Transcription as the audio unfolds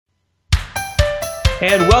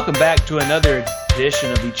And welcome back to another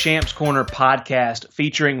edition of the Champs Corner podcast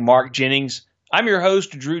featuring Mark Jennings. I'm your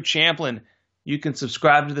host, Drew Champlin. You can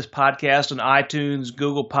subscribe to this podcast on iTunes,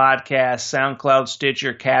 Google Podcasts, SoundCloud,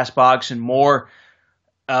 Stitcher, CastBox, and more.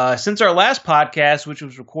 Since our last podcast, which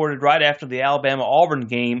was recorded right after the Alabama-Auburn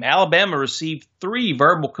game, Alabama received 3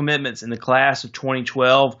 verbal commitments in the class of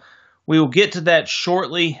 2012. We will get to that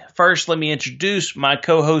shortly. First, let me introduce my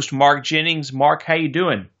co-host, Mark Jennings. Mark, how you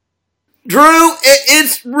doing? Drew,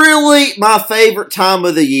 it's really my favorite time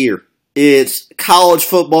of the year. It's college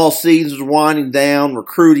football season's winding down,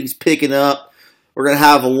 recruiting's picking up. We're going to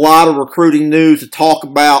have a lot of recruiting news to talk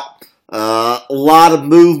about, a lot of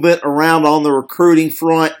movement around on the recruiting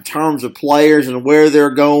front in terms of players and where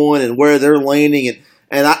they're going and where they're leaning.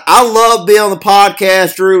 And I love being on the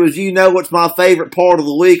podcast, Drew. As you know, it's my favorite part of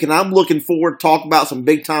the week, and I'm looking forward to talking about some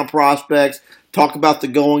big-time prospects, talk about the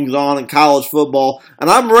goings-on in college football, and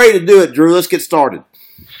I'm ready to do it, Drew. Let's get started.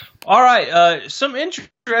 All right, some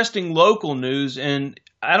interesting local news, and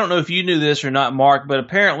I don't know if you knew this or not, Mark, but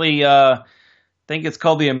apparently I think it's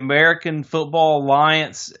called the American Football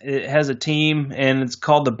Alliance. It has a team, and it's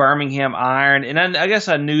called the Birmingham Iron, and I guess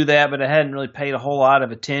I knew that, but I hadn't really paid a whole lot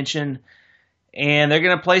of attention. And they're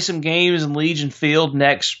going to play some games in Legion Field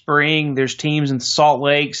next spring. There's teams in Salt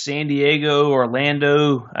Lake, San Diego,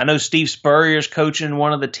 Orlando. I know Steve Spurrier's coaching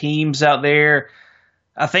one of the teams out there.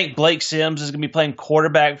 I think Blake Sims is going to be playing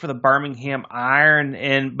quarterback for the Birmingham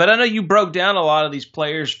Iron. But I know you broke down a lot of these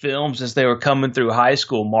players' films as they were coming through high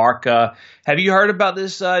school, Mark. Have you heard about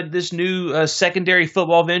this new secondary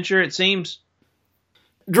football venture, it seems?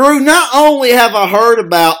 Drew, not only have I heard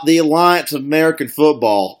about the Alliance of American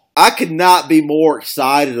Football, I could not be more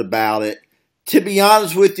excited about it. To be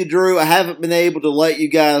honest with you, Drew, I haven't been able to let you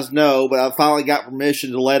guys know, but I finally got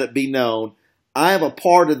permission to let it be known. I am a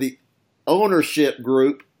part of the ownership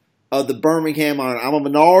group of the Birmingham Iron. I'm a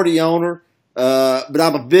minority owner, but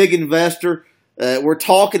I'm a big investor. We're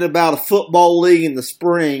talking about a football league in the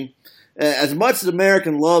spring. As much as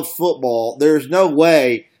American loves football, there's no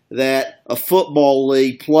way that a football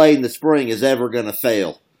league played in the spring is ever going to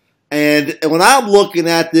fail. And when I'm looking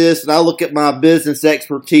at this, and I look at my business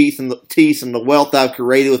expertise and the wealth I've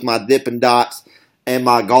created with my Dippin' Dots and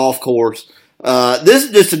my golf course, this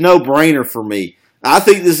is just a no-brainer for me. I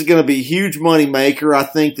think this is going to be a huge money maker. I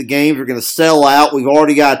think the games are going to sell out. We've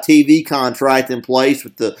already got a TV contract in place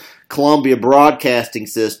with the Columbia Broadcasting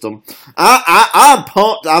System. I'm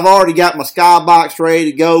pumped. I've already got my skybox ready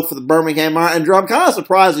to go for the Birmingham Iron. And Drew, I'm kind of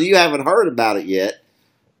surprised that you haven't heard about it yet.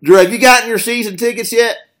 Drew, have you gotten your season tickets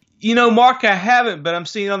yet? You know, Mark, I haven't, but I'm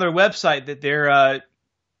seeing on their website that they're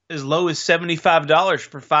as low as $75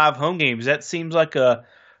 for 5 home games. That seems like a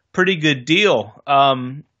pretty good deal.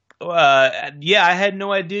 Yeah, I had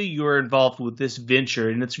no idea you were involved with this venture,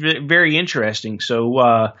 and it's very interesting.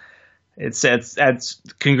 So it's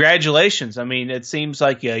congratulations. I mean, it seems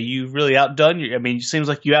like you really it seems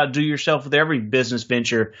like you outdo yourself with every business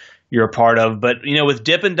venture you're a part of. But, you know, with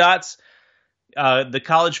Dippin' Dots, the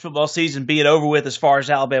college football season being over with as far as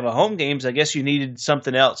Alabama home games, I guess you needed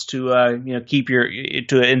something else to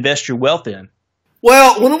to invest your wealth in.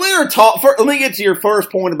 Well, when we were let me get to your first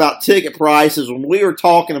point about ticket prices. When we were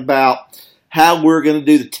talking about how we're going to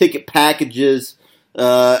do the ticket packages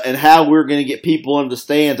and how we're going to get people into the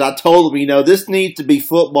stands, I told them, this needs to be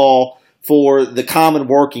football for the common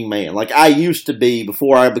working man, like I used to be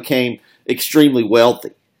before I became extremely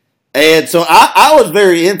wealthy. And so I was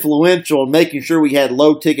very influential in making sure we had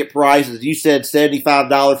low ticket prices. You said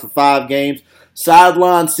 $75 for 5 games.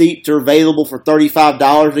 Sideline seats are available for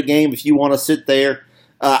 $35 a game if you want to sit there.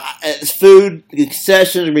 Food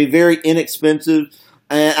concessions are going to be very inexpensive.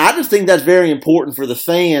 And I just think that's very important for the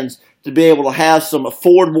fans to be able to have some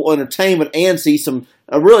affordable entertainment and see some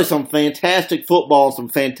fantastic football and some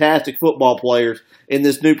fantastic football players in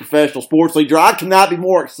this new professional sports league. I cannot be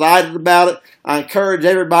more excited about it. I encourage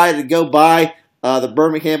everybody to go buy the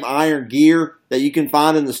Birmingham Iron gear that you can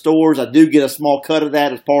find in the stores. I do get a small cut of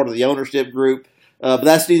that as part of the ownership group, but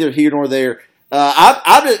that's neither here nor there.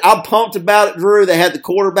 I'm pumped about it, Drew. They had the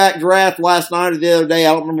quarterback draft last night or the other day.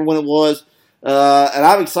 I don't remember when it was. And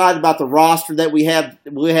I'm excited about the roster that we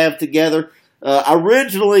have together.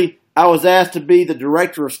 Originally, I was asked to be the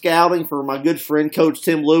director of scouting for my good friend, Coach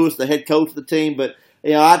Tim Lewis, the head coach of the team. But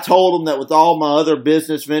I told him that with all my other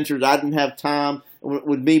business ventures, I didn't have time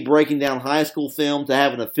with me breaking down high school film to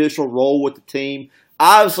have an official role with the team.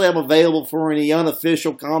 Obviously, I'm available for any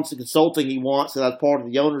unofficial constant consulting he wants, and that's part of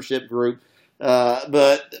the ownership group.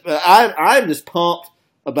 But I'm just pumped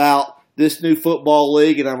about this new football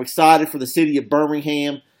league, and I'm excited for the city of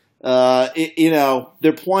Birmingham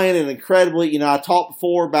They're playing an incredibly, I talked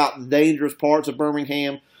before about the dangerous parts of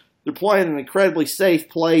Birmingham. They're playing an incredibly safe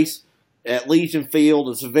place at Legion Field.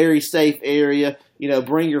 It's a very safe area.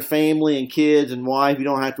 Bring your family and kids and wife. You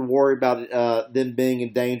don't have to worry about them being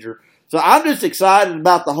in danger. So I'm just excited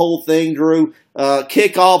about the whole thing, Drew.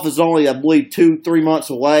 Kickoff is only, I believe, 2-3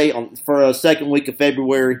 months away for a second week of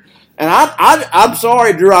February. And I'm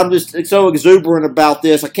sorry, Drew. I'm just so exuberant about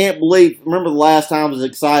this. I can't remember the last time I was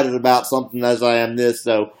excited about something as I am this.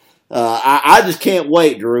 So I just can't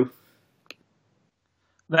wait, Drew.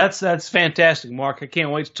 That's fantastic, Mark. I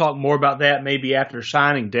can't wait to talk more about that maybe after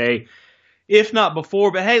signing day, if not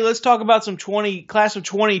before. But hey, let's talk about some class of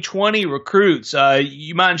 2020 recruits.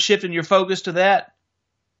 You mind shifting your focus to that?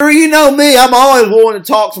 Drew, you know me. I'm always willing to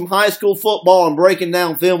talk some high school football and breaking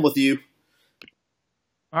down film with you.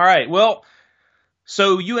 All right. Well,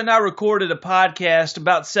 so you and I recorded a podcast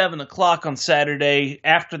about 7 o'clock on Saturday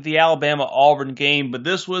after the Alabama-Auburn game, but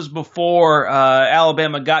this was before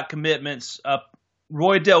Alabama got commitments.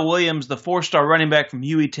 Roy Dale Williams, the 4-star running back from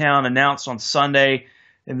Hueytown, announced on Sunday.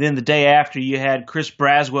 And then the day after, you had Chris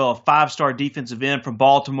Braswell, a 5-star defensive end from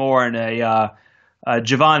Baltimore, and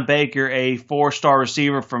Javon Baker, a 4-star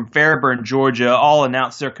receiver from Fairburn, Georgia, all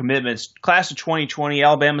announced their commitments. Class of 2020,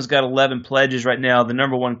 Alabama's got 11 pledges right now, the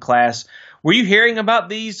number one class. Were you hearing about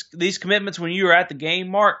these commitments when you were at the game,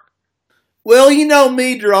 Mark? Well, you know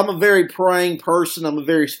me, Drew. I'm a very praying person. I'm a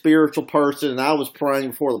very spiritual person, and I was praying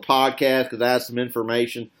before the podcast because I had some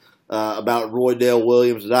information about Roy Dale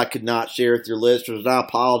Williams that I could not share with your listeners. And I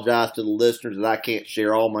apologize to the listeners that I can't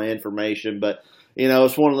share all my information, but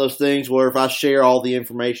it's one of those things where if I share all the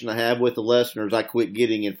information I have with the listeners, I quit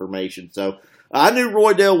getting information. So I knew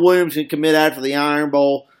Roy Dale Williams could commit after the Iron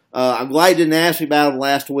Bowl. I'm glad you didn't ask me about him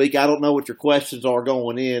last week. I don't know what your questions are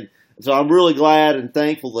going in. So I'm really glad and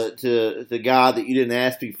thankful to the guy that you didn't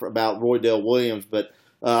ask me about Roy Dale Williams. But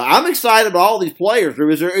I'm excited about all these players.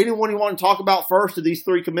 Is there anyone you want to talk about first of these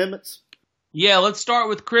 3 commitments? Yeah, let's start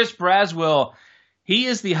with Chris Braswell. He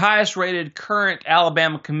is the highest-rated current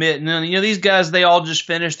Alabama commit. And, these guys, they all just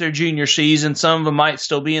finished their junior season. Some of them might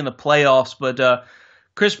still be in the playoffs. But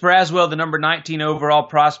Chris Braswell, the number 19 overall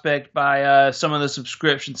prospect by some of the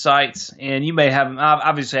subscription sites. And you may have him.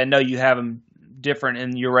 Obviously, I know you have him different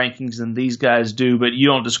in your rankings than these guys do, but you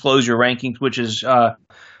don't disclose your rankings, which is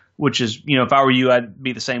if I were you, I'd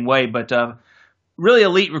be the same way. But really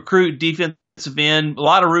elite recruit, defensive end, a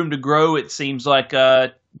lot of room to grow, it seems like.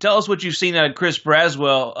 Tell us what you've seen out of Chris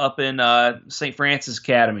Braswell up in St. Francis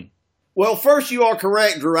Academy. Well, first, you are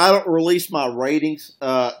correct, Drew. I don't release my ratings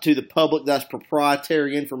to the public. That's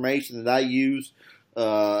proprietary information that I use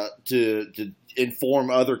to inform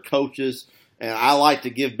other coaches. And I like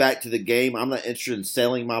to give back to the game. I'm not interested in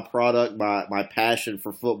selling my product, my passion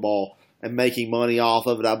for football, and making money off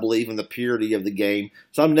of it. I believe in the purity of the game.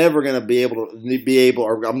 So I'm never going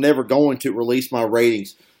to I'm never going to release my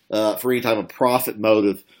ratings for any type of profit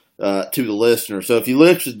motive to the listener. So if you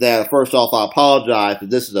listened to that, first off, I apologize,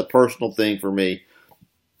 but this is a personal thing for me.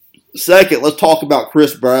 Second, let's talk about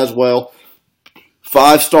Chris Braswell.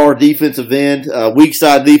 5-star defensive end, weak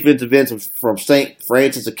side defensive end from St.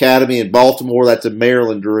 Francis Academy in Baltimore. That's in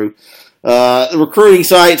Maryland, Drew. The recruiting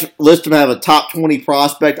sites list him as a top 20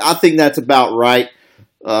 prospect. I think that's about right.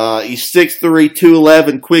 He's 6'3",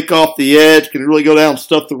 211, quick off the edge, can really go down,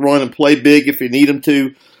 stuff the run, and play big if you need him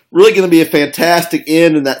to. Really going to be a fantastic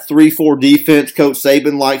end in that 3-4 defense Coach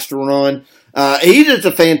Saban likes to run. He's just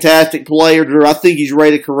a fantastic player, Drew. I think he's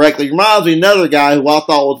rated correctly. He reminds me of another guy who I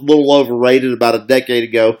thought was a little overrated about a decade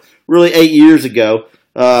ago, really 8 years ago,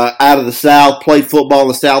 out of the South, played football in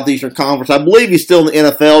the Southeastern Conference. I believe he's still in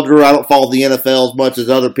the NFL, Drew. I don't follow the NFL as much as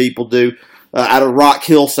other people do. Out of Rock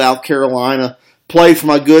Hill, South Carolina. Played for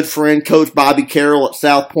my good friend, Coach Bobby Carroll at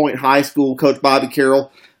South Point High School. Coach Bobby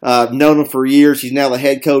Carroll, known him for years. He's now the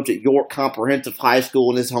head coach at York Comprehensive High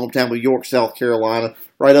School in his hometown of York, South Carolina,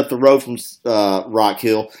 right up the road from Rock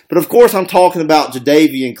Hill. But, of course, I'm talking about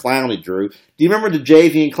Jadeveon Clowney, Drew. Do you remember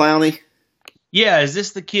Jadeveon Clowney? Yeah, is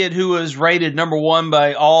this the kid who was rated number 1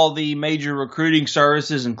 by all the major recruiting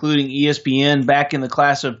services, including ESPN, back in the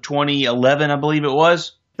class of 2011, I believe it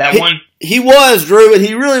was? That one? He was, Drew, and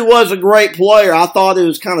he really was a great player. I thought it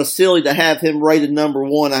was kind of silly to have him rated number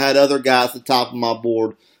 1. I had other guys at the top of my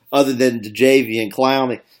board other than Jadeveon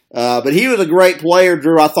Clowney. But he was a great player,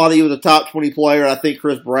 Drew. I thought he was a top 20 player. I think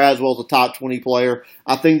Chris Braswell's a top 20 player.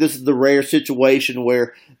 I think this is the rare situation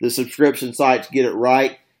where the subscription sites get it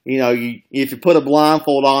right. If you put a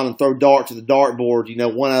blindfold on and throw darts at the dartboard,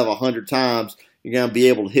 1 out of 100 times, you're going to be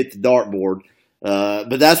able to hit the dartboard.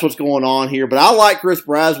 But that's what's going on here. But I like Chris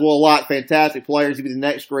Braswell a lot. Fantastic player. He's going to be the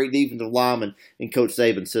next great defensive lineman in Coach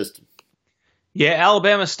Saban's system. Yeah,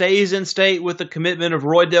 Alabama stays in state with the commitment of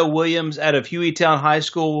Roydell Williams out of Hueytown High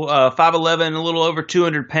School, 5'11", a little over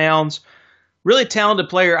 200 pounds. Really talented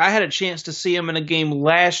player. I had a chance to see him in a game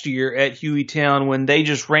last year at Hueytown when they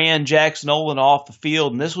just ran Jackson Olin off the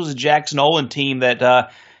field. And this was a Jackson Olin team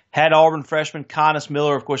that had Auburn freshman Connis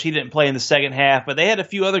Miller. Of course, he didn't play in the second half, but they had a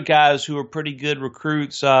few other guys who were pretty good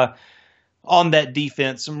recruits on that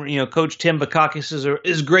defense. Coach Tim Bakakis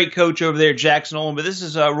is a great coach over there at Jackson Olin, but this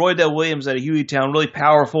is Roydell Williams out of Hueytown, really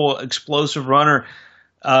powerful, explosive runner.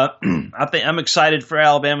 I'm excited for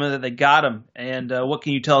Alabama that they got him. And what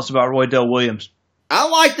can you tell us about Roydell Williams? I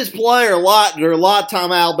like this player a lot. There are a lot of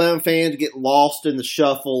time Alabama fans get lost in the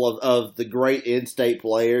shuffle of the great in-state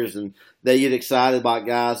players, and they get excited about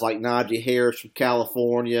guys like Najee Harris from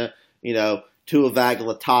California, Tua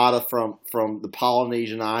Tagovailoa from the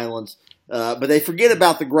Polynesian Islands. But they forget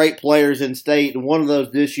about the great players in state, and one of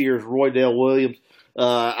those this year is Roydell Williams.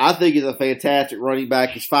 I think he's a fantastic running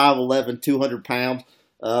back. He's 5'11", 200 pounds.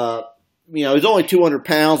 He's only 200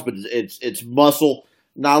 pounds, but it's muscle.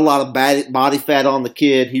 Not a lot of body fat on the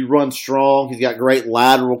kid. He runs strong. He's got great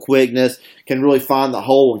lateral quickness, can really find the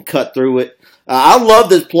hole and cut through it. I love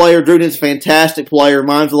this player. Drew is a fantastic player.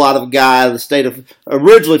 Reminds a lot of a guy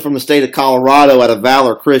originally from the state of Colorado out of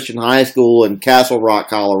Valor Christian High School in Castle Rock,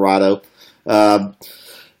 Colorado.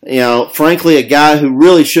 Frankly, a guy who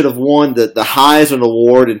really should have won the Heisman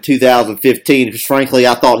Award in 2015. Because frankly,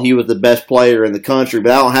 I thought he was the best player in the country,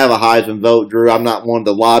 but I don't have a Heisman vote, Drew. I'm not one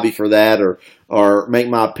to lobby for that or make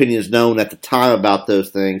my opinions known at the time about those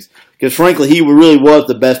things. Because frankly, he really was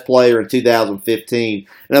the best player in 2015.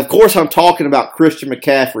 And of course, I'm talking about Christian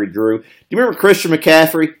McCaffrey, Drew. Do you remember Christian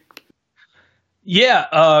McCaffrey?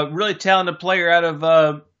 Yeah, really talented player out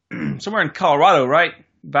of somewhere in Colorado, right?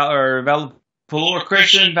 Valor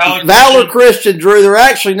Christian, Drew. They're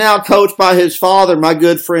actually now coached by his father, my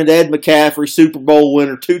good friend Ed McCaffrey, Super Bowl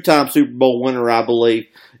winner, 2-time Super Bowl winner, I believe,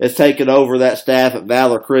 has taken over that staff at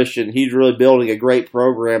Valor Christian. He's really building a great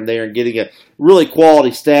program there and getting a really quality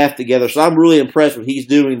staff together. So I'm really impressed with what he's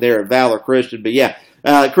doing there at Valor Christian. But yeah,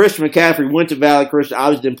 Christian McCaffrey went to Valor Christian.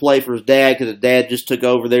 Obviously didn't play for his dad because his dad just took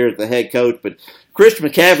over there as the head coach. But Christian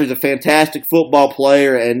McCaffrey is a fantastic football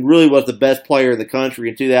player and really was the best player in the country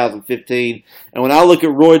in 2015. And when I look at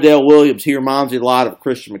Roydell Williams, he reminds me a lot of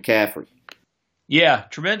Christian McCaffrey. Yeah,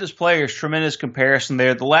 tremendous players, tremendous comparison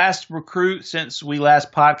there. The last recruit since we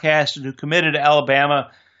last podcasted who committed to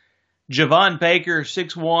Alabama, Javon Baker,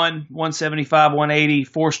 6'1", 175, 180,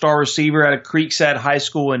 four-star receiver out of Creekside High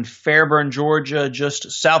School in Fairburn, Georgia,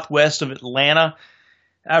 just southwest of Atlanta.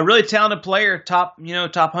 A really talented player, top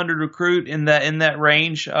 100 recruit in that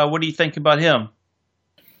range. What do you think about him?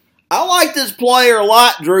 I like this player a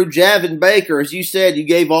lot, Drew. Javon Baker, as you said, you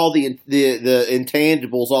gave all the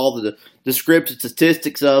intangibles, all the descriptive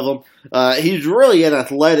statistics of him. He's really an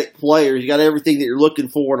athletic player. He's got everything that you're looking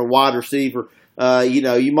for in a wide receiver.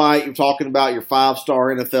 You're talking about your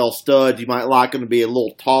 5-star NFL stud. You might like him to be a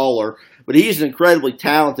little taller, but he's an incredibly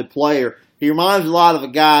talented player. He reminds me a lot of a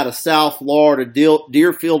guy out of South Florida,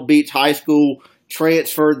 Deerfield Beach High School,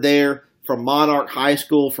 transferred there from Monarch High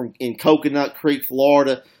School in Coconut Creek,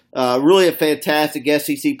 Florida. Really a fantastic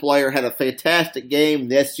SEC player, had a fantastic game in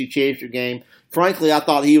the SEC championship game. Frankly, I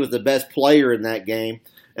thought he was the best player in that game.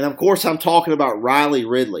 And of course, I'm talking about Riley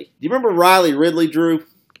Ridley. Do you remember Riley Ridley, Drew?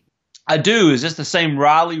 I do. Is this the same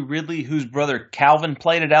Riley Ridley whose brother Calvin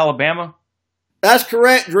played at Alabama? That's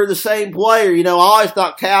correct, Drew, the same player. I always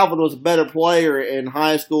thought Calvin was a better player in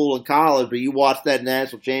high school and college, but you watched that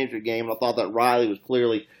national championship game, and I thought that Riley was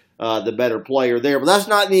clearly the better player there. But that's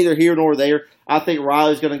not neither here nor there. I think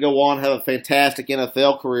Riley's going to go on and have a fantastic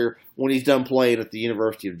NFL career when he's done playing at the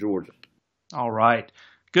University of Georgia. All right.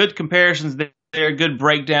 Good comparisons there, good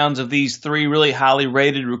breakdowns of these three really highly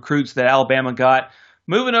rated recruits that Alabama got.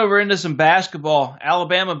 Moving over into some basketball,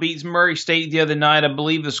 Alabama beats Murray State the other night. I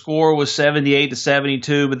believe the score was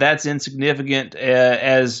 78-72, but that's insignificant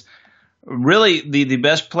as really the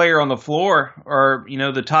best player on the floor, or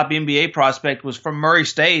the top NBA prospect, was from Murray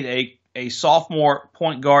State, a sophomore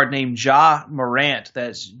point guard named Ja Morant.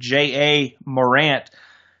 That's J.A. Morant.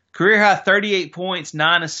 Career high 38 points,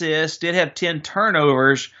 9 assists, did have 10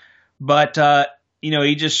 turnovers, but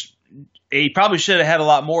he probably should have had a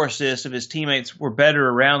lot more assists if his teammates were better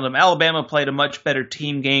around him. Alabama played a much better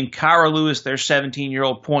team game. Kyra Lewis, their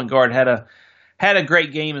 17-year-old point guard, had a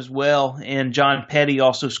great game as well, and John Petty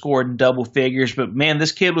also scored in double figures. But, man,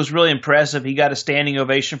 this kid was really impressive. He got a standing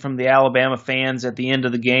ovation from the Alabama fans at the end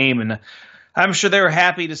of the game, and I'm sure they were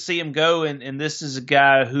happy to see him go, and this is a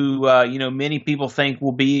guy who many people think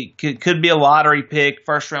could be a lottery pick,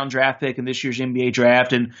 first round draft pick in this year's NBA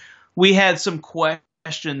draft. And we had some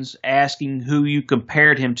questions asking who you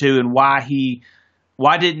compared him to and why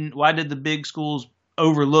did the big schools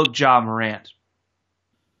overlook Ja Morant?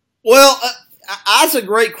 Well, that's a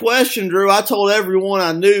great question, Drew. I told everyone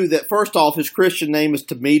I knew that, first off, his Christian name is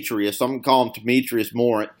Demetrius. I'm going to call him Demetrius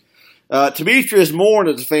Morant. Demetrius Morant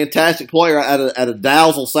is a fantastic player out of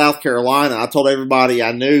Dalzell, South Carolina. I told everybody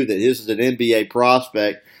I knew that this is an NBA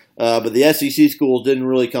prospect, but the SEC schools didn't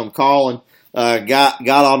really come calling. Got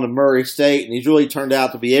on to Murray State, and he's really turned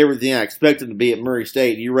out to be everything I expected him to be at Murray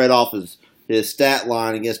State. You read off his stat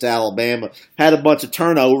line against Alabama. Had a bunch of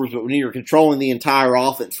turnovers, but when you're controlling the entire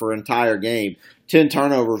offense for an entire game, 10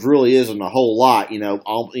 turnovers really isn't a whole lot.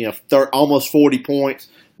 Almost 40 points,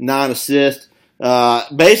 9 assists.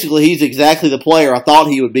 Basically, he's exactly the player I thought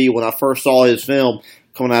he would be when I first saw his film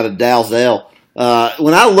coming out of Dalzell.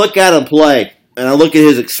 When I look at him play, and I look at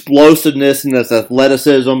his explosiveness and his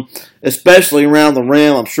athleticism, especially around the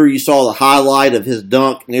rim, I'm sure you saw the highlight of his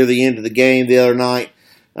dunk near the end of the game the other night.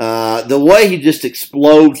 The way he just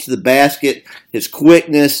explodes to the basket, his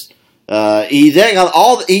quickness, he got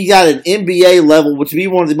an NBA level, which would be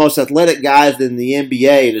one of the most athletic guys in the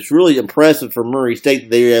NBA, and it's really impressive for Murray State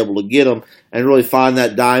that they were able to get him and really find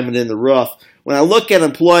that diamond in the rough. When I look at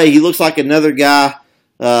him play, he looks like another guy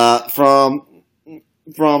from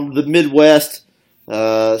the Midwest,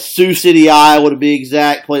 Sioux City, Iowa to be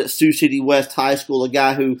exact, played at Sioux City West High School, a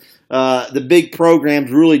guy who the big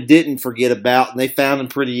programs really didn't forget about, and they found him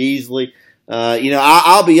pretty easily.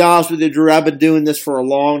 I'll be honest with you, Drew, I've been doing this for a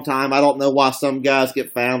long time. I don't know why some guys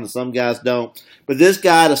get found and some guys don't. But this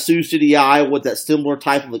guy at Sioux City, Iowa, with that similar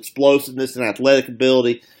type of explosiveness and athletic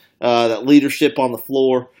ability, that leadership on the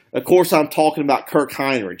floor. Of course, I'm talking about Kirk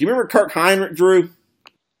Hinrich. Do you remember Kirk Hinrich, Drew?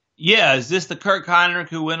 Yeah, is this the Kirk Hinrich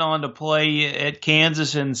who went on to play at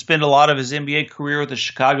Kansas and spend a lot of his NBA career with the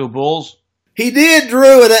Chicago Bulls? He did,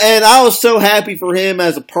 Drew, and I was so happy for him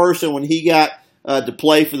as a person when he got to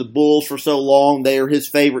play for the Bulls for so long. They were his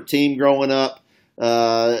favorite team growing up,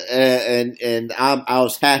 and I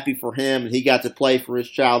was happy for him, and he got to play for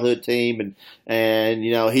his childhood team, and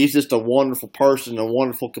he's just a wonderful person, a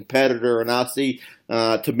wonderful competitor, and I see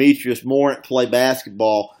Demetrius Morant play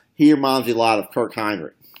basketball. He reminds me a lot of Kirk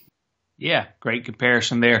Hinrich. Yeah, great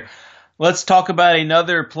comparison there. Let's talk about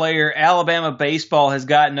another player. Alabama baseball has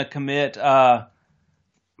gotten a commit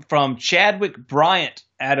from Chadwick Bryant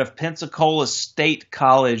out of Pensacola State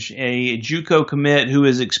College, a JUCO commit who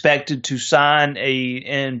is expected to sign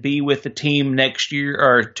and be with the team next year,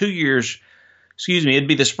 or 2 years. Excuse me, it'd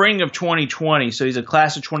be the spring of 2020. So he's a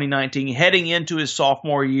class of 2019, heading into his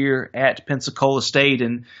sophomore year at Pensacola State.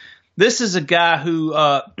 And this is a guy who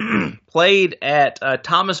played at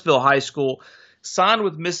Thomasville High School, signed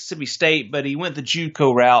with Mississippi State, but he went the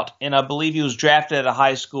JUCO route, and I believe he was drafted at a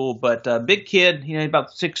high school. But big kid,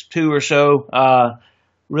 about 6'2" or so,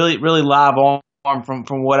 really live arm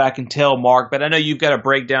from what I can tell, Mark. But I know you've got a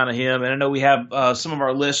breakdown of him, and I know we have some of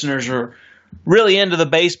our listeners are really into the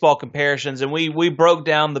baseball comparisons, and we broke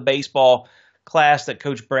down the baseball class that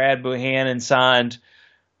Coach Brad Bohannon signed.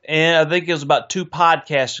 And I think it was about 2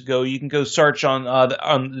 podcasts ago. You can go search on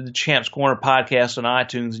the Champs Corner podcast on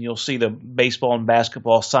iTunes, and you'll see the baseball and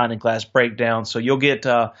basketball signing class breakdown. So you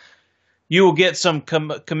will get some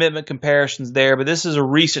commitment comparisons there. But this is a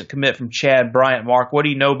recent commit from Chad Bryant. Mark, what do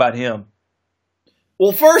you know about him?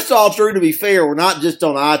 Well, first off, Drew, to be fair, we're not just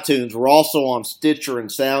on iTunes. We're also on Stitcher and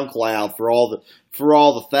SoundCloud for all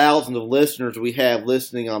the thousands of listeners we have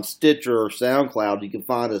listening on Stitcher or SoundCloud. You can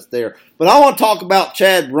find us there. But I want to talk about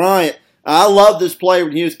Chad Bryant. I love this player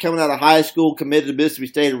when he was coming out of high school, committed to Mississippi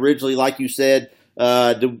State originally, like you said,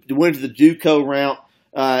 went to the JUCO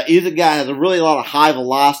route. He's a guy who has a lot of high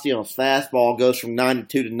velocity on his fastball, goes from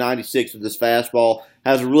 92 to 96 with his fastball,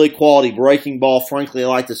 has a really quality breaking ball. Frankly, I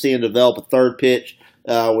like to see him develop a third pitch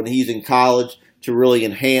when he's in college to really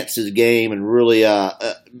enhance his game and really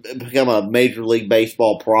become a Major League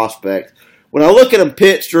Baseball prospect. When I look at him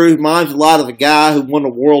pitch, Drew, reminds a lot of a guy who won a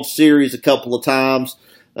World Series a couple of times.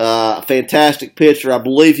 A fantastic pitcher. I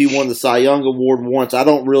believe he won the Cy Young Award once. I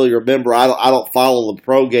don't really remember. I don't follow the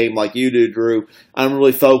pro game like you do, Drew. I'm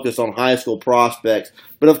really focused on high school prospects.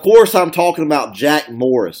 But, of course, I'm talking about Jack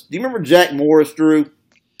Morris. Do you remember Jack Morris, Drew?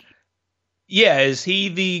 Yeah, is he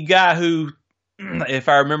the guy who, if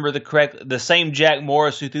I remember the same Jack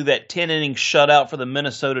Morris who threw that 10-inning shutout for the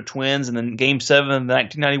Minnesota Twins in the Game 7 of the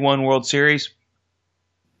 1991 World Series?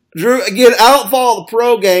 Drew, again, I don't follow the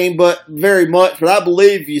pro game, but very much. But I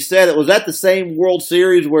believe you said it was at the same World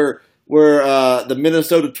Series where where the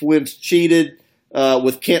Minnesota Twins cheated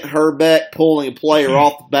with Kent Herbeck pulling a player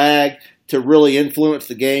off the bag to really influence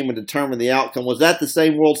the game and determine the outcome. Was that the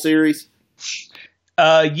same World Series?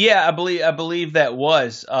 Yeah, I believe that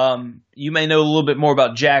was. You may know a little bit more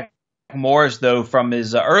about Jack Morris, though, from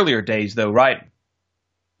his earlier days, though, right?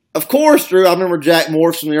 Of course, Drew. I remember Jack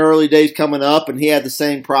Morris from the early days coming up, and he had the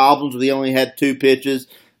same problems. He only had 2 pitches.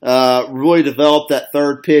 Really developed that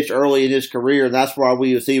third pitch early in his career, and that's why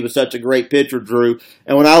he was such a great pitcher, Drew.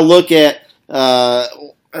 And when I look at,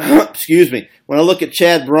 when I look at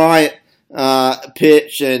Chad Bryant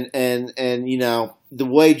pitch and you know the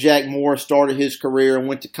way Jack Morris started his career and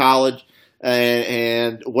went to college,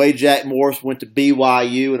 and the way Jack Morris went to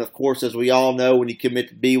BYU, and of course, as we all know, when you commit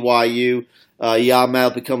to BYU, you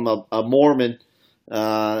automatically become a Mormon.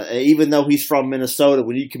 Even though he's from Minnesota,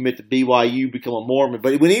 when you commit to BYU, you become a Mormon.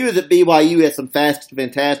 But when he was at BYU, he had some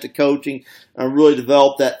fantastic coaching and really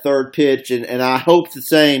developed that third pitch. And I hope the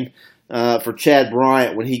same for Chad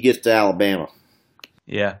Bryant when he gets to Alabama.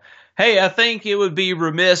 Yeah. Hey, I think it would be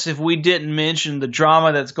remiss if we didn't mention the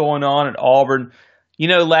drama that's going on at Auburn. You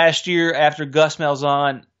know, last year after Gus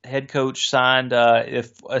Malzahn, head coach, signed a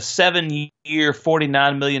 7-year,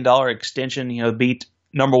 $49 million extension, you know, beat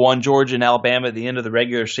number 1 Georgia and Alabama at the end of the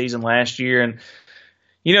regular season last year. And,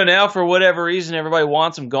 you know, now for whatever reason, everybody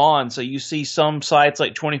wants him gone. So you see some sites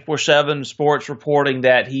like 24/7 Sports reporting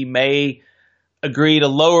that he may agree to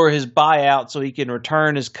lower his buyout so he can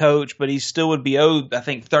return as coach, but he still would be owed, I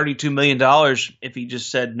think, $32 million if he just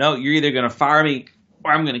said, no, you're either going to fire me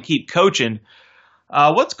or I'm going to keep coaching.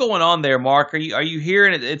 What's going on there, Mark? Are you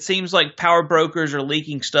hearing it? It seems like power brokers are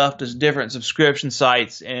leaking stuff to different subscription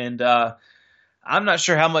sites, and I'm not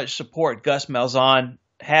sure how much support Gus Malzahn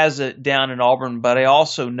has it down in Auburn, but I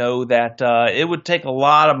also know that it would take a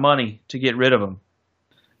lot of money to get rid of him.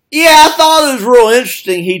 Yeah, I thought it was real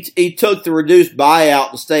interesting. He took the reduced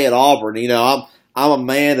buyout to stay at Auburn. You know, I'm a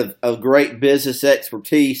man of great business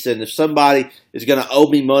expertise, and if somebody is going to owe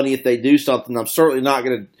me money if they do something, I'm certainly not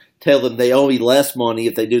going to tell them they owe me less money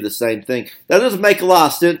if they do the same thing. That doesn't make a lot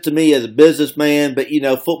of sense to me as a businessman, but, you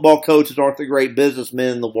know, football coaches aren't the great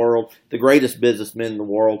businessmen in the world, the greatest businessmen in the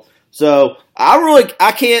world. So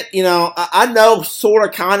I can't, you know, I know sort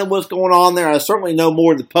of kind of what's going on there. I certainly know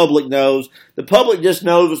more than the public knows. The public just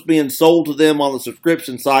knows what's being sold to them on the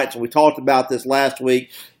subscription sites, and we talked about this last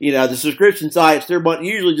week. You know, the subscription sites, they're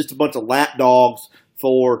usually just a bunch of lapdogs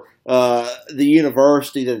for the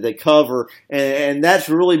university that they cover, and that's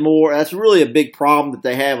really a big problem that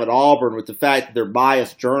they have at Auburn with the fact that they're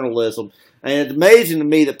biased journalism. And it's amazing to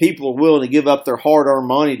me that people are willing to give up their hard-earned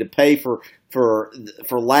money to pay for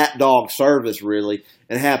lapdog service, really,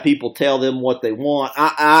 and have people tell them what they want.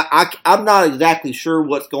 I'm not exactly sure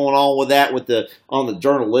what's going on with that on the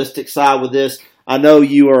journalistic side with this. I know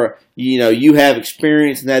you have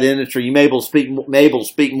experience in that industry. You may be able to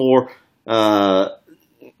speak more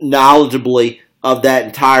knowledgeably of that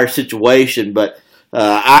entire situation, but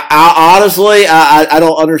I honestly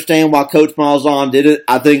don't understand why Coach Malzahn did it.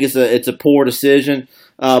 I think it's a poor decision.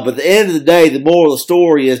 But at the end of the day, the moral of the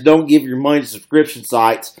story is don't give your money to subscription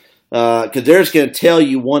sites because they're just going to tell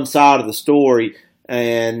you one side of the story,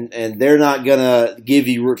 and they're not going to give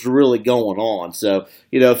you what's really going on. So,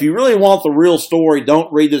 you know, if you really want the real story,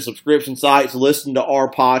 don't read the subscription sites. Listen to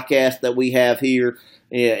our podcast that we have here.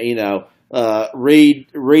 You know, read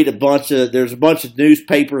there's a bunch of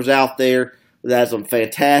newspapers out there that has some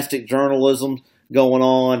fantastic journalism going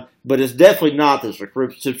on, but it's definitely not the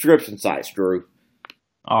subscription sites, Drew.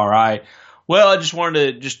 All right. Well, I just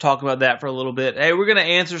wanted to talk about that for a little bit. Hey, we're going to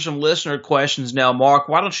answer some listener questions now. Mark,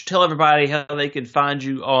 why don't you tell everybody how they can find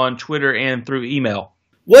you on Twitter and through email?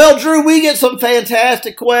 Well, Drew, we get some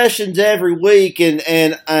fantastic questions every week, and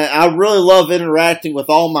I really love interacting with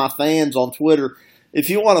all my fans on Twitter.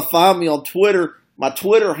 If you want to find me on Twitter, my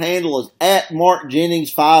Twitter handle is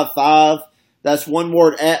 @MarkJennings55. That's one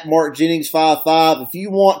word, @MarkJennings55. If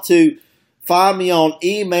you want to find me on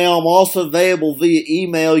email, I'm also available via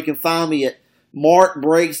email. You can find me at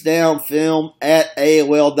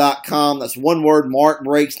markbreaksdownfilm@AOL.com. That's one word,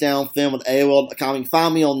 markbreaksdownfilm@AOL.com. You can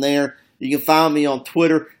find me on there. You can find me on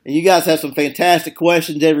Twitter. And you guys have some fantastic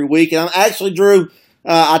questions every week. And I'm actually, Drew,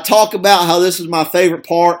 I talk about how this is my favorite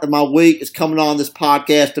part of my week is coming on this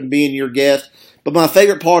podcast and being your guest. But my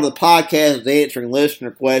favorite part of the podcast is answering listener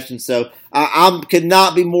questions. So I could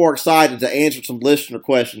not be more excited to answer some listener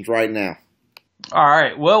questions right now. All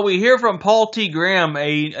right. Well, we hear from Paul T. Graham,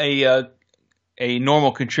 a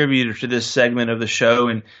normal contributor to this segment of the show,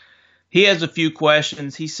 and he has a few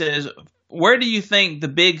questions. He says, where do you think the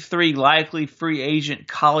big 3 likely free agent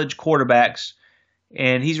college quarterbacks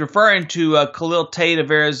And he's referring to Khalil Tate of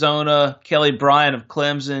Arizona, Kelly Bryant of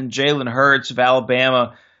Clemson, Jalen Hurts of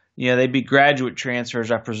Alabama. They'd be graduate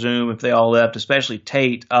transfers, I presume, if they all left, especially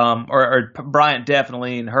Tate, or Bryant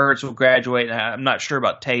definitely, and Hurts will graduate. I'm not sure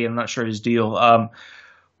about Tate. I'm not sure of his deal.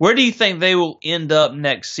 Where do you think they will end up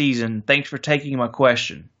next season? Thanks for taking my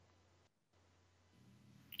question.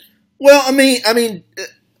 Well, I mean,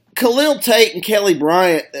 Khalil Tate and Kelly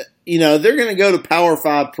Bryant, they're going to go to Power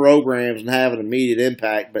 5 programs and have an immediate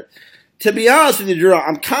impact. But to be honest with you, Drew,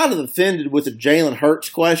 I'm kind of offended with the Jalen Hurts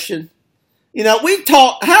question. We've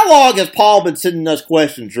talked. How long has Paul been sending us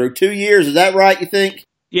questions, Drew? 2 years? Is that right, you think?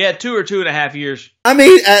 Yeah, 2 or 2.5 yeyears. I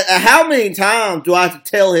mean, how many times do I have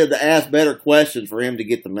to tell him to ask better questions for him to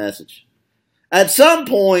get the message? At some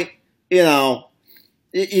point, at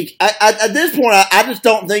this point, I just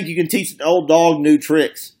don't think you can teach an old dog new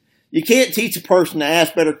tricks. You can't teach a person to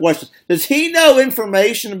ask better questions. Does he know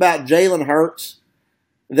information about Jalen Hurts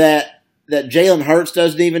that Jalen Hurts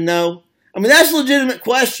doesn't even know? I mean, that's a legitimate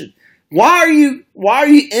question. Why are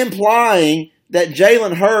you implying that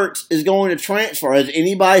Jalen Hurts is going to transfer? Has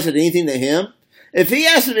anybody said anything to him? If he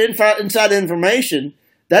has some inside information,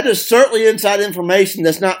 that is certainly inside information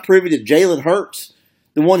that's not privy to Jalen Hurts,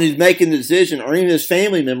 the one who's making the decision, or even his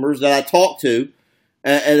family members that I talk to,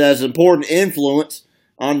 and as an important influence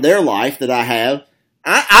on their life that I have.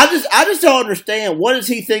 I just don't understand. What does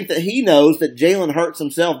he think that he knows that Jalen Hurts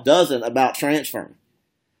himself doesn't about transferring?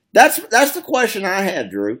 That's the question I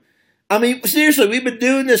have, Drew. I mean, seriously, we've been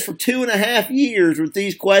doing this for 2.5 years with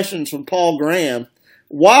these questions from Paul Graham.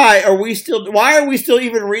 Why are we still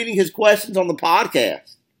even reading his questions on the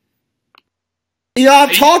podcast?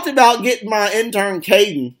 I've talked about getting my intern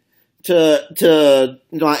Caden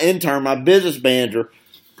my business manager,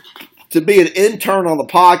 to be an intern on the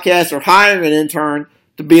podcast, or hiring an intern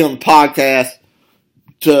to be on the podcast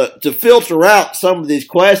to filter out some of these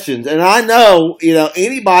questions. And I know,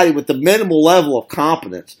 anybody with the minimal level of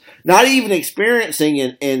competence, not even experiencing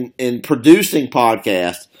in producing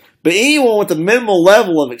podcasts, but anyone with a minimal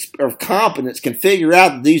level of competence can figure out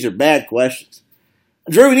that these are bad questions.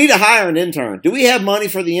 Drew, we need to hire an intern. Do we have money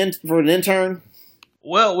for an intern?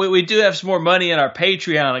 Well, we do have some more money in our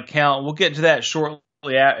Patreon account. We'll get to that shortly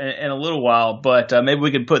in a little while, but maybe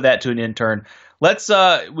we can put that to an intern.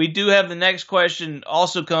 We do have the next question,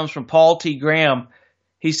 also comes from Paul T. Graham.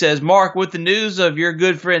 He says, Mark, with the news of your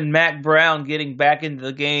good friend Mack Brown getting back into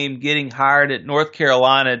the game, getting hired at North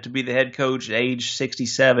Carolina to be the head coach at age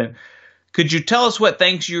 67, could you tell us what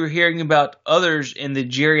things you're hearing about others in the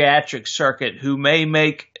geriatric circuit who may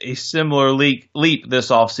make a similar leap this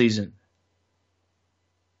offseason?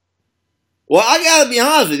 Well, I got to be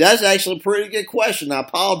honest with you. That's actually a pretty good question. I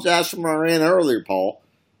apologize for my rant earlier, Paul.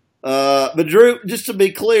 But Drew, just to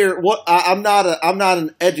be clear, I'm not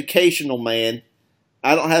an educational man.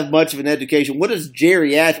 I don't have much of an education. What is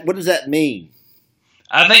geriatric? What does that mean?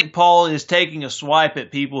 I think Paul is taking a swipe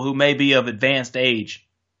at people who may be of advanced age.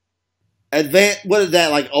 Advanced? What is that,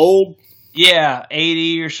 like old? Yeah,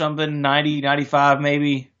 80 or something, 90, 95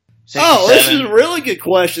 maybe. 67. Oh, this is a really good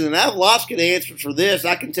question, and I have lots of good answers for this.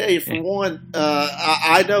 I can tell you, for one,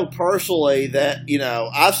 I know personally that,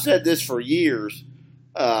 I've said this for years,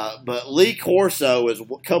 but Lee Corso,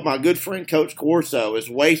 my good friend Coach Corso, is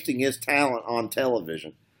wasting his talent on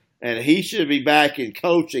television. And he should be back in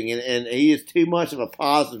coaching, and he is too much of a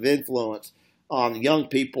positive influence on young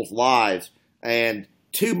people's lives, and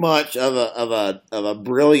too much of a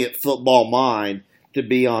brilliant football mind to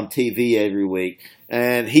be on TV every week.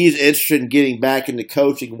 And he's interested in getting back into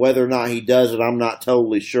coaching. Whether or not he does it, I'm not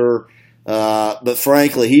totally sure. But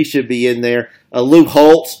frankly, he should be in there. Luke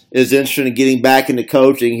Holtz is interested in getting back into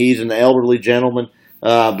coaching. He's an elderly gentleman.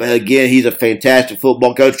 But again, he's a fantastic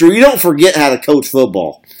football coach. Drew, you don't forget how to coach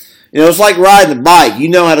football. It's like riding a bike. You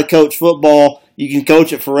know how to coach football. You can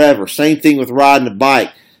coach it forever. Same thing with riding a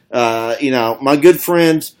bike. My good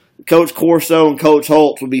friends, Coach Corso and Coach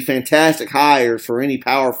Holtz, would be fantastic hires for any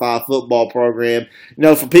Power 5 football program.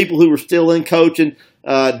 For people who are still in coaching,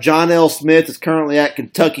 John L. Smith is currently at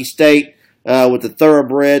Kentucky State with the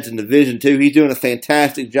Thoroughbreds in Division II. He's doing a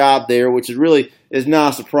fantastic job there, which is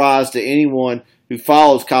not a surprise to anyone who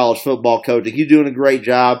follows college football coaching. He's doing a great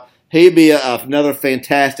job. He'd be another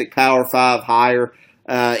fantastic Power 5 hire.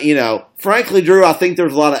 Frankly, Drew, I think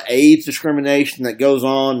there's a lot of age discrimination that goes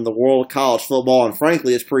on in the world of college football, and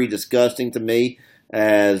frankly, it's pretty disgusting to me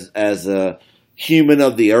as a human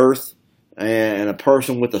of the earth and a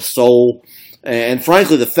person with a soul. And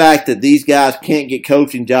frankly, the fact that these guys can't get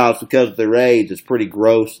coaching jobs because of their age is pretty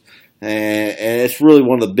gross, and it's really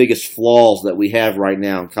one of the biggest flaws that we have right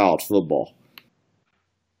now in college football.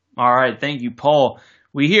 All right, thank you, Paul.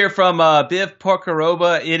 We hear from Biv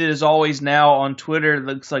Porcaroba. It is always now on Twitter. It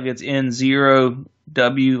looks like it's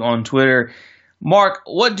N0W on Twitter. Mark,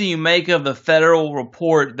 what do you make of the federal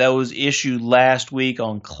report that was issued last week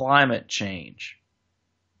on climate change?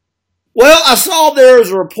 Well, I saw there was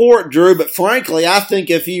a report, Drew, but frankly, I think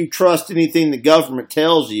if you trust anything the government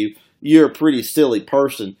tells you, you're a pretty silly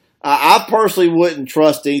person. I personally wouldn't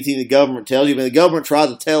trust anything the government tells you. I mean, the government tried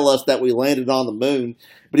to tell us that we landed on the moon,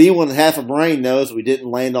 but anyone with half a brain knows we didn't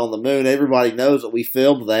land on the moon. Everybody knows that we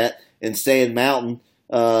filmed that in Sand Mountain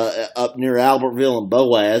up near Albertville and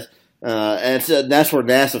Boaz. And that's where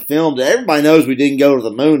NASA filmed it. Everybody knows we didn't go to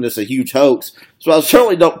the moon. It's a huge hoax. So I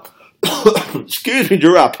certainly don't. Excuse me,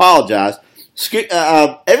 Drew. I apologize.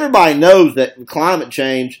 Everybody knows that climate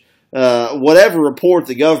change, whatever report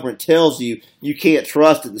the government tells you, you can't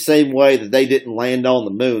trust it the same way that they didn't land on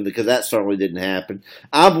the moon, because that certainly didn't happen.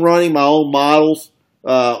 I'm running my own models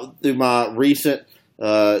through my recent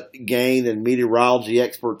gain in meteorology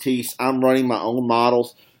expertise. I'm running my own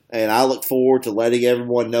models. And I look forward to letting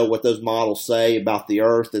everyone know what those models say about the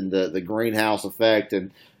Earth and the greenhouse effect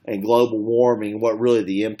and global warming and what really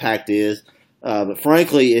the impact is. But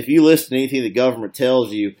frankly, if you listen to anything the government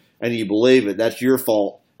tells you and you believe it, that's your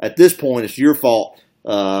fault. At this point, it's your fault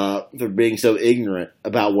for being so ignorant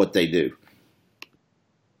about what they do.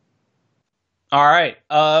 All right.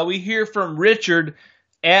 We hear from Richard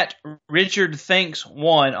at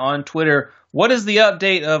RichardThanks1 on Twitter. What is the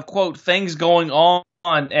update of, quote, things going on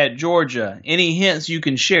at Georgia? Any hints you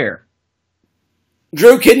can share?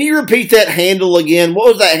 Drew, can you repeat that handle again?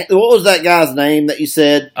 What was that guy's name that you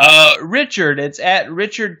said? Richard. It's at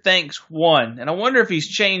RichardThanks1. And I wonder if he's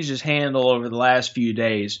changed his handle over the last few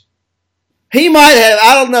days. He might have.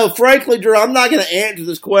 I don't know. Frankly, Drew, I'm not going to answer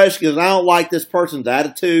this question because I don't like this person's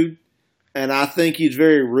attitude. And I think he's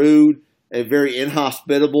very rude and very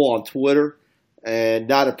inhospitable on Twitter, and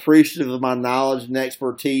not appreciative of my knowledge and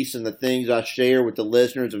expertise and the things I share with the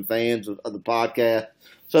listeners and fans of the podcast.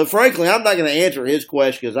 So, frankly, I'm not going to answer his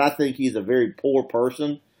question because I think he's a very poor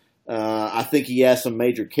person. I think he has some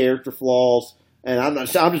major character flaws, and I'm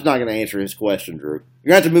just not going to answer his question, Drew.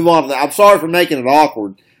 You're going to have to move on to that. I'm sorry for making it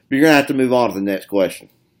awkward, but you're going to have to move on to the next question.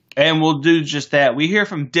 And we'll do just that. We hear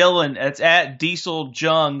from Dylan. It's at Diesel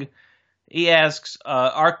Jung. He asks,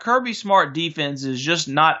 our Kirby Smart defense is just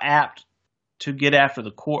not apt to get after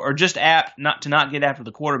the or just apt not get after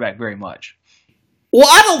the quarterback very much. Well,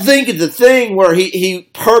 I don't think it's a thing where he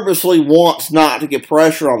purposely wants not to get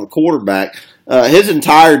pressure on the quarterback. His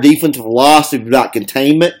entire defensive philosophy is about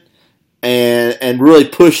containment and really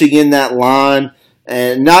pushing in that line,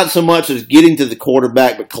 and not so much as getting to the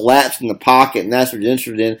quarterback, but collapsing the pocket, and that's what he's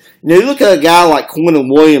interested in. You look at a guy like Quentin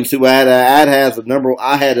Williams, who I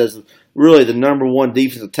had as really the number one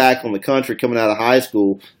defensive tackle in the country coming out of high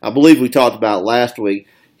school. I believe we talked about it last week.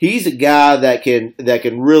 He's a guy that can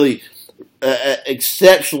really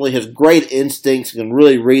exceptionally has great instincts, can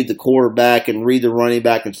really read the quarterback and read the running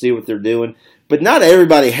back and see what they're doing. But not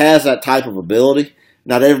everybody has that type of ability.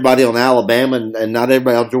 Not everybody on Alabama and not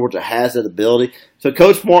everybody on Georgia has that ability. So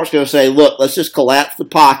Coach Smart's going to say, look, let's just collapse the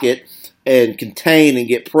pocket and contain and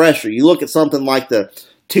get pressure. You look at something like the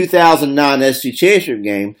 2009 SC Championship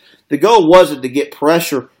game. The goal wasn't to get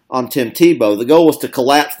pressure on Tim Tebow. The goal was to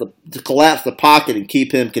collapse the pocket and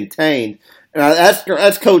keep him contained. And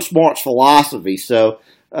that's Coach Smart's philosophy. So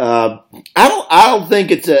I don't think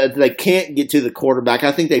it's they can't get to the quarterback.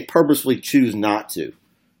 I think they purposely choose not to.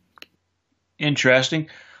 Interesting.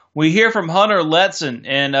 We hear from Hunter Letson,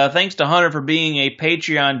 and thanks to Hunter for being a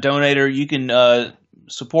Patreon donator. You can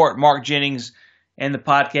support Mark Jennings and the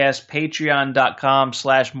podcast,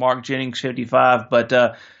 patreon.com/MarkJennings55. But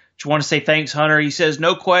just want to say thanks, Hunter. He says,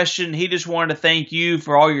 no question. He just wanted to thank you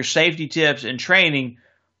for all your safety tips and training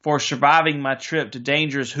for surviving my trip to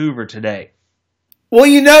dangerous Hoover today. Well,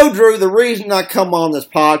 Drew, the reason I come on this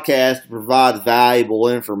podcast to provide valuable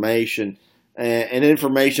information and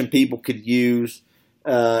information people could use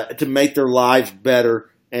to make their lives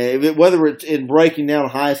better, and whether it's in breaking down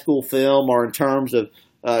high school film or in terms of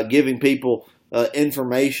giving people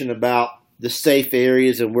information about the safe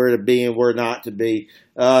areas and where to be and where not to be.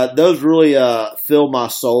 Those really fill my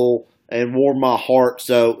soul and warm my heart.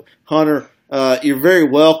 So, Hunter, you're very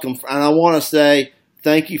welcome. And I want to say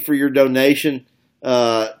thank you for your donation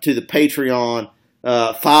to the Patreon.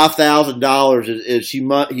 $5,000 is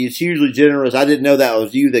he's hugely generous. I didn't know that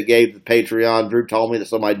was you that gave the Patreon. Drew told me that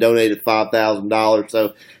somebody donated $5,000.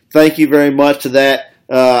 So thank you very much to that.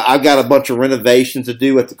 I've got a bunch of renovations to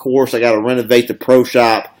do at the course. I got to renovate the pro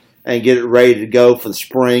shop and get it ready to go for the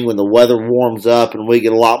spring when the weather warms up and we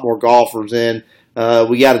get a lot more golfers in.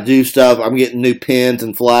 We got to do stuff. I'm getting new pins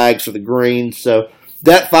and flags for the greens. So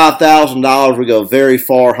that $5,000 would go very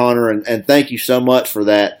far, Hunter, and thank you so much for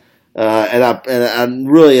that. And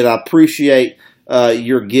I appreciate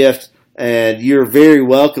your gift, and you're very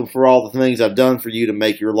welcome for all the things I've done for you to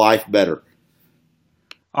make your life better.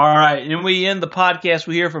 All right, and we end the podcast.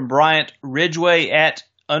 We hear from Bryant Ridgway at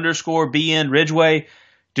 _BN Ridgway.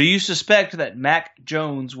 Do you suspect that Mac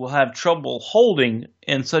Jones will have trouble holding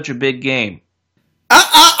in such a big game?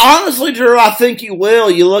 I honestly, Drew, I think he will.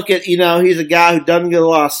 You look at, he's a guy who doesn't get a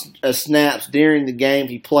lot of snaps during the game.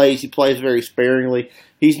 He plays very sparingly.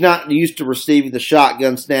 He's not used to receiving the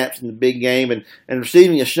shotgun snaps in the big game, and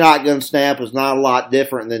receiving a shotgun snap is not a lot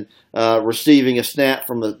different than receiving a snap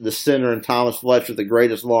from the center and Thomas Fletcher, the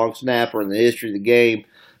greatest long snapper in the history of the game.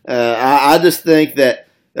 I just think that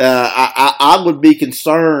I would be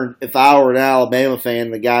concerned if I were an Alabama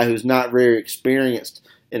fan, the guy who's not very experienced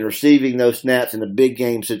in receiving those snaps in a big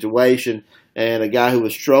game situation, and a guy who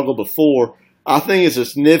has struggled before. I think it's a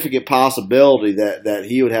significant possibility that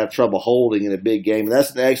he would have trouble holding in a big game. And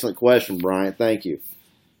that's an excellent question, Brian. Thank you.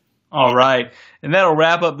 All right. And that'll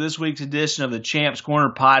wrap up this week's edition of the Champs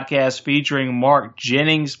Corner podcast featuring Mark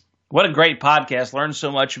Jennings. What a great podcast. Learned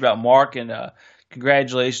so much about Mark, and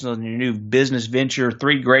congratulations on your new business venture.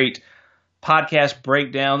 3 great podcast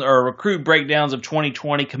breakdowns or recruit breakdowns of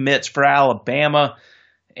 2020 commits for Alabama.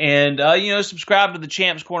 And, subscribe to the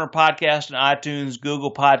Champs Corner podcast on iTunes,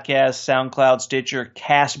 Google Podcasts, SoundCloud, Stitcher,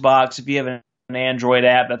 CastBox. If you have an Android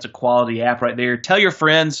app, that's a quality app right there. Tell your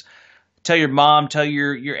friends, tell your mom, tell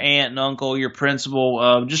your aunt and uncle, your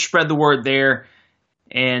principal. Just spread the word there.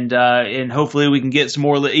 And hopefully we can get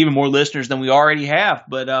even more listeners than we already have.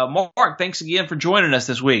 But, Mark, thanks again for joining us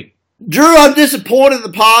this week. Drew, I'm disappointed the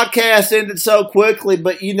podcast ended so quickly,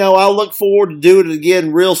 but, I look forward to doing it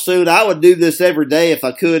again real soon. I would do this every day if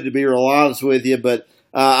I could, to be real honest with you, but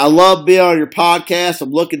I love being on your podcast. I'm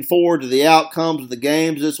looking forward to the outcomes of the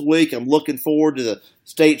games this week. I'm looking forward to the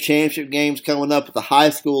state championship games coming up at the high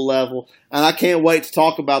school level, and I can't wait to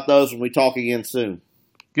talk about those when we talk again soon.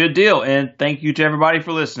 Good deal, and thank you to everybody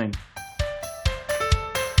for listening.